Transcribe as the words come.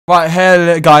Right,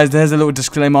 here guys, there's a little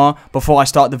disclaimer before I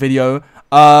start the video.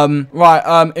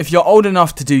 If you're old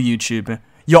enough to do YouTube,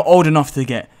 you're old enough to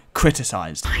get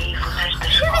criticized. Who is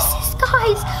this,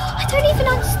 guys? I don't even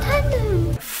understand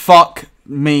them. Fuck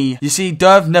me. You see,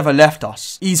 Derv never left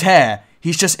us. He's here.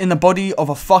 He's just in the body of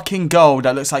a fucking girl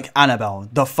that looks like Annabelle,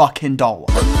 the fucking doll.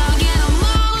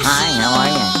 Hi, how are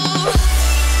you?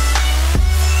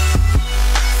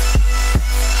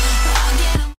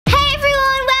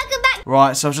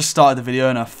 Right, so I've just started the video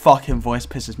and her fucking voice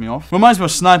pisses me off. Reminds me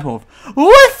of Sniper Wolf.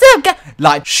 What's up, guys?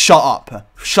 Like, shut up.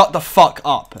 Shut the fuck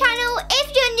up. Channel,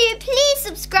 if you're new, please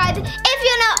subscribe. If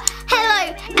you're not,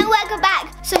 hello and welcome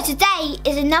back. So today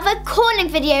is another calling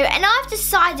video and I've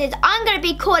decided I'm going to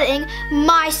be calling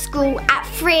my school at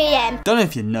 3 AM. Don't know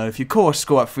if you know, if you call a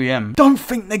school at 3 AM, don't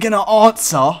think they're going to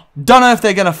answer. Don't know if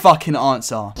they're going to fucking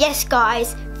answer. Yes,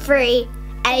 guys, 3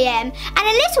 AM. And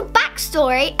a little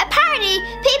backstory, apparently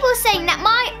people are saying that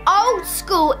my old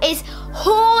school is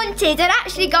haunted, and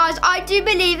actually guys, I do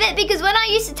believe it, because when I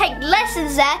used to take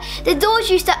lessons there, the doors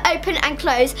used to open and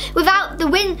close without the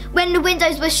when the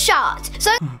windows were shut.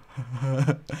 So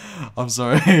I'm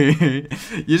sorry.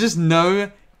 You just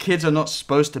know kids are not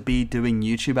supposed to be doing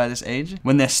YouTube at this age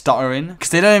when they're stuttering, because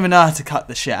they don't even know how to cut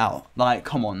the shit out. Like,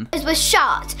 come on. It was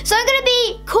shut. So I'm gonna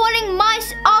be calling my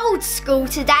old school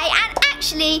today, and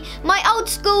actually my old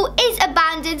school is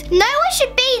abandoned. No one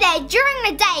should be there during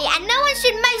the day, and no one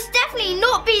should most definitely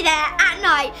not be there at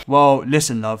night. Well,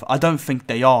 listen, love, I don't think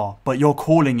they are, but you're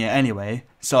calling it anyway.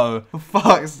 So, for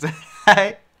fuck's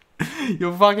sake.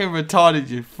 You're fucking retarded,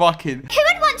 you fucking... Who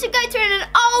would want to go to an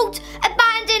old,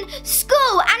 abandoned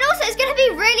school? And also, it's going to be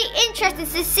really interesting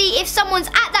to see if someone's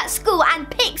at that school and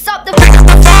picks up the...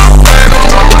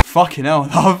 Fucking hell,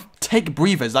 love. Take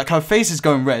breathers. Like, her face is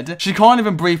going red. She can't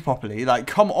even breathe properly. Like,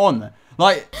 come on.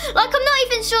 Like, I'm not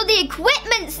even sure the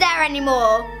equipment's there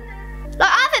anymore.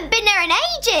 Like, I haven't been there in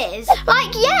ages.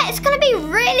 Like, yeah, it's going to be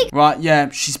really... Right, yeah,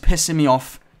 she's pissing me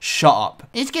off. Shut up.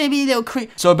 It's gonna be a little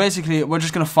creep. So basically, we're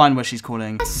just gonna find where she's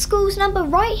calling. That's school's number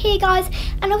right here, guys.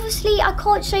 And obviously, I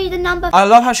can't show you the number. I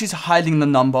love how she's hiding the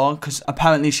number, because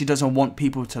apparently she doesn't want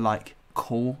people to, like,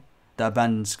 call the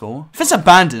abandoned school. If it's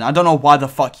abandoned, I don't know why the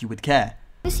fuck you would care.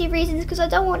 Obviously reasons, because I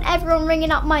don't want everyone ringing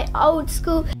up my old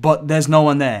school. But there's no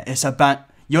one there. It's abandoned.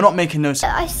 You're not making no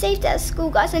sense. I saved it at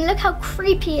school, guys, and look how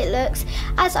creepy it looks,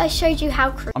 as I showed you how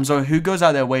creepy. I'm sorry, who goes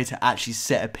out their way to actually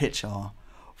set a picture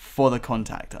for the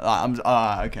contact?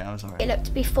 Okay, I'm sorry. It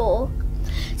looked before.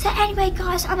 So anyway,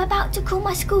 guys, I'm about to call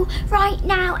my school right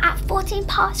now at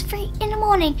 3:14 in the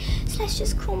morning. So let's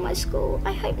just call my school.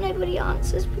 I hope nobody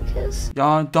answers, because...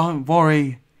 Yeah, don't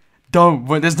worry.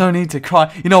 There's no need to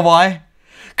cry. You know why?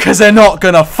 Because they're not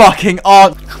gonna fucking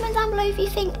answer. Comment down below if you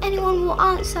think anyone will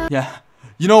answer. Yeah.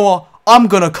 You know what? I'm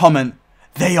gonna comment.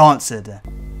 They answered.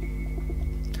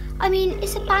 I mean,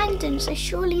 it's abandoned, so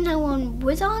surely no one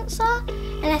would answer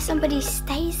unless somebody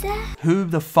stays there. Who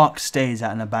the fuck stays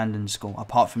at an abandoned school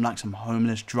apart from like some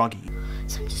homeless druggie?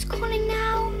 So I'm just calling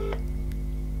now.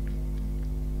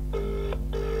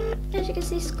 As you can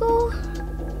see, school.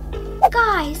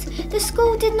 Guys, the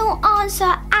school did not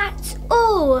answer at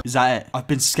all. Is that it? I've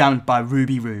been scammed by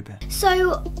Rube.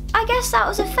 So I guess that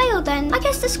was a fail then. I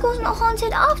guess the school's not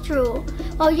haunted after all.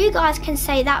 Well, you guys can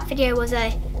say that video was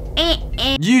a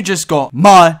You just got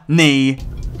money.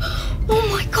 Oh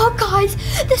my god, guys,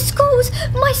 the school's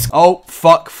my school. Oh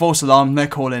fuck, false alarm, they're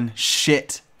calling.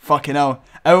 Shit. Fucking hell.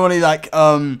 Everybody like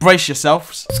brace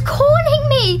yourselves. It's calling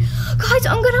me. Guys,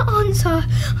 I'm gonna answer.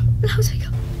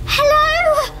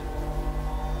 Hello?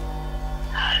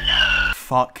 Hello.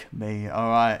 Fuck me.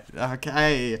 Alright.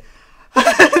 Okay.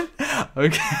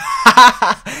 Okay.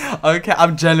 Okay,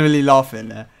 I'm genuinely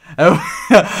laughing.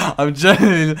 I'm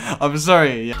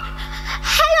sorry.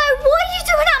 Hello, what are you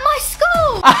doing at my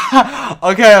school?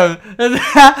 Okay.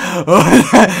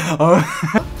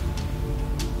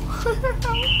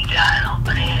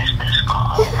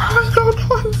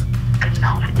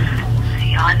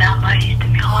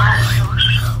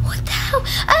 What the hell?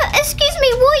 Excuse me,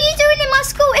 what are you doing in my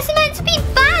school? It's meant to be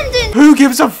abandoned. Who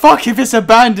gives a fuck if it's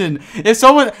abandoned? If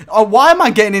someone... why am I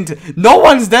getting into... No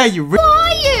one's there, you... Who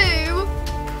are you?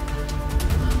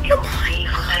 Who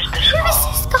is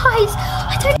this, guys?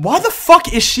 I don't... Why the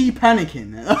fuck is she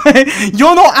panicking?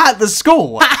 You're not at the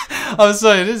school. I'm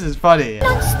sorry, this is funny. I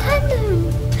don't understand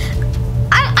them.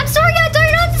 I'm sorry, I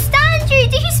don't understand you.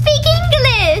 Do you speak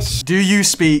English? Do you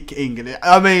speak English?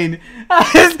 I mean...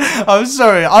 I'm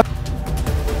sorry. I'm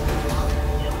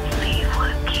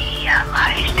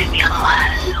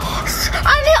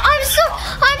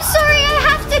sorry, I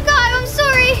have to go. I'm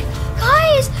sorry.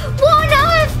 Guys, what on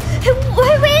earth? Who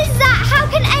is that? How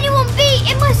can anyone be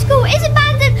in my school?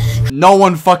 no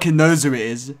one fucking knows who it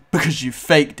is because you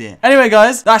faked it. Anyway,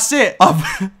 guys, that's it.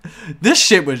 This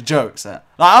shit was jokes. Like,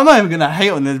 I'm not even gonna hate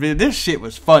on this video. This shit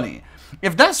was funny.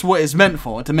 If that's what it's meant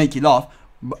for, to make you laugh,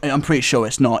 I'm pretty sure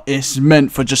it's not. It's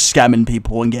meant for just scamming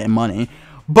people and getting money.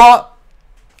 But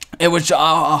it was.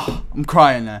 I'm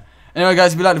crying there. Anyway,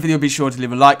 guys, if you like the video, be sure to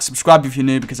leave a like. Subscribe if you're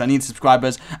new because I need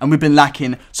subscribers and we've been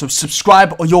lacking. So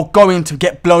subscribe or you're going to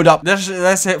get blowed up.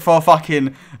 Let's hit for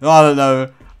fucking, I don't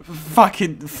know,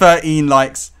 fucking 13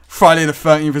 likes. Friday the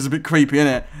 13th is a bit creepy,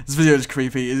 isn't it? This video is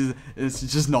creepy. It's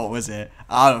just not, was it?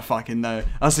 I don't fucking know.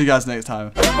 I'll see you guys next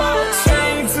time.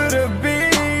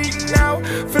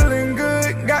 Feeling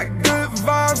good, got good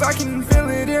vibes, I can feel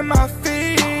it in my feet.